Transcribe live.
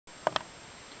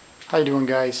How you doing,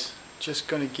 guys? Just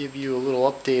going to give you a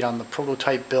little update on the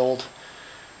prototype build.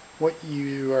 What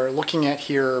you are looking at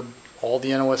here are all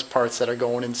the NOS parts that are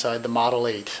going inside the Model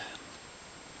 8.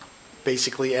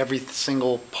 Basically every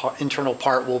single internal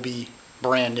part will be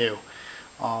brand new.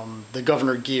 The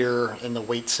governor gear and the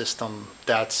weight system,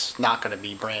 that's not going to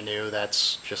be brand new.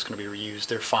 That's just going to be reused.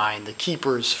 They're fine. The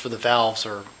keepers for the valves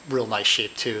are real nice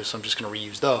shape too, so I'm just going to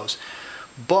reuse those.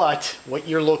 But what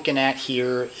you're looking at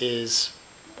here is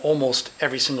almost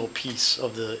every single piece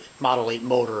of the Model 8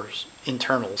 motor's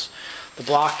internals. The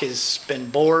block has been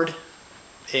bored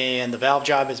and the valve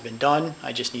job has been done.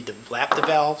 I just need to lap the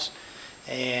valves,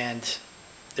 and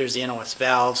there's the NOS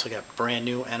valves. I got brand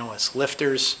new NOS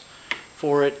lifters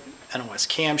for it, NOS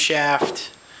camshaft.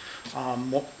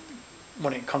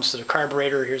 When it comes to the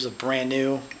carburetor, here's a brand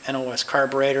new NOS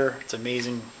carburetor. It's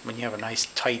amazing when you have a nice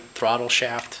tight throttle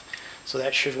shaft, so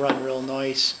that should run real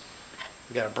nice.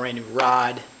 We got a brand new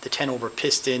rod, the 10-over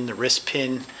piston, the wrist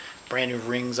pin, brand new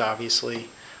rings, obviously.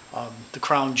 The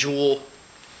crown jewel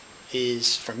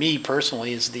is, for me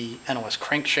personally, is the NOS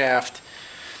crankshaft.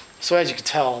 So as you can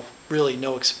tell, really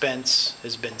no expense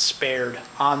has been spared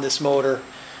on this motor.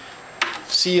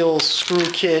 Seals, screw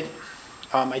kit.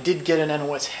 I did get an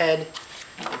NOS head.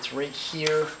 It's right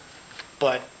here,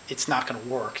 but it's not going to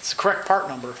work. It's the correct part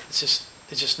number. It's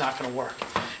just not going to work.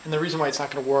 And the reason why it's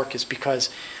not going to work is because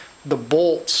the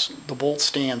bolt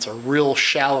stands are real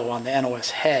shallow on the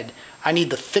NOS head. I need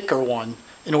the thicker one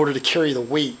in order to carry the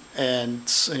weight and,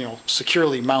 you know,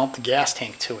 securely mount the gas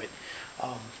tank to it.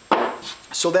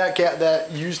 So that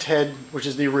used head, which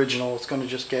is the original, it's going to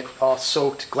just get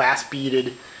soaked, glass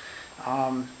beaded,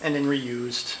 and then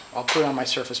reused. I'll put it on my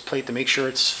surface plate to make sure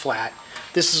it's flat.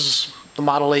 This is the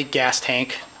Model 8 gas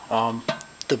tank.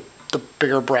 The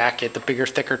bigger bracket, the bigger,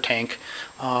 thicker tank.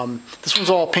 This one's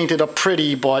all painted up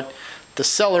pretty, but the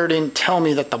seller didn't tell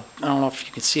me that I don't know if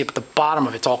you can see it, but the bottom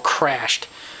of it's all crashed.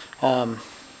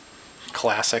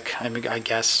 Classic, I mean, I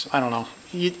guess. I don't know.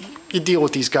 You deal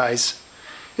with these guys.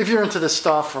 If you're into this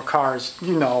stuff or cars,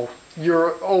 you know,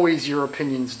 your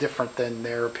opinion's different than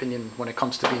their opinion when it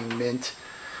comes to being mint.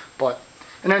 But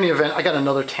in any event, I got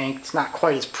another tank. It's not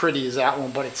quite as pretty as that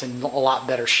one, but it's in a lot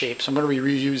better shape, so I'm going to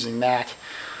be reusing that.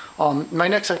 My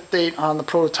next update on the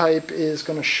prototype is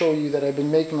going to show you that I've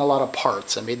been making a lot of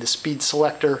parts. I made the speed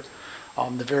selector,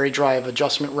 the vari-drive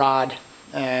adjustment rod,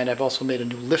 and I've also made a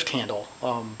new lift handle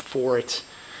for it,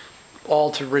 all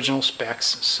to original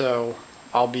specs. So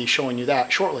I'll be showing you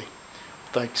that shortly.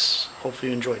 Thanks.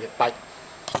 Hopefully you enjoyed it. Bye.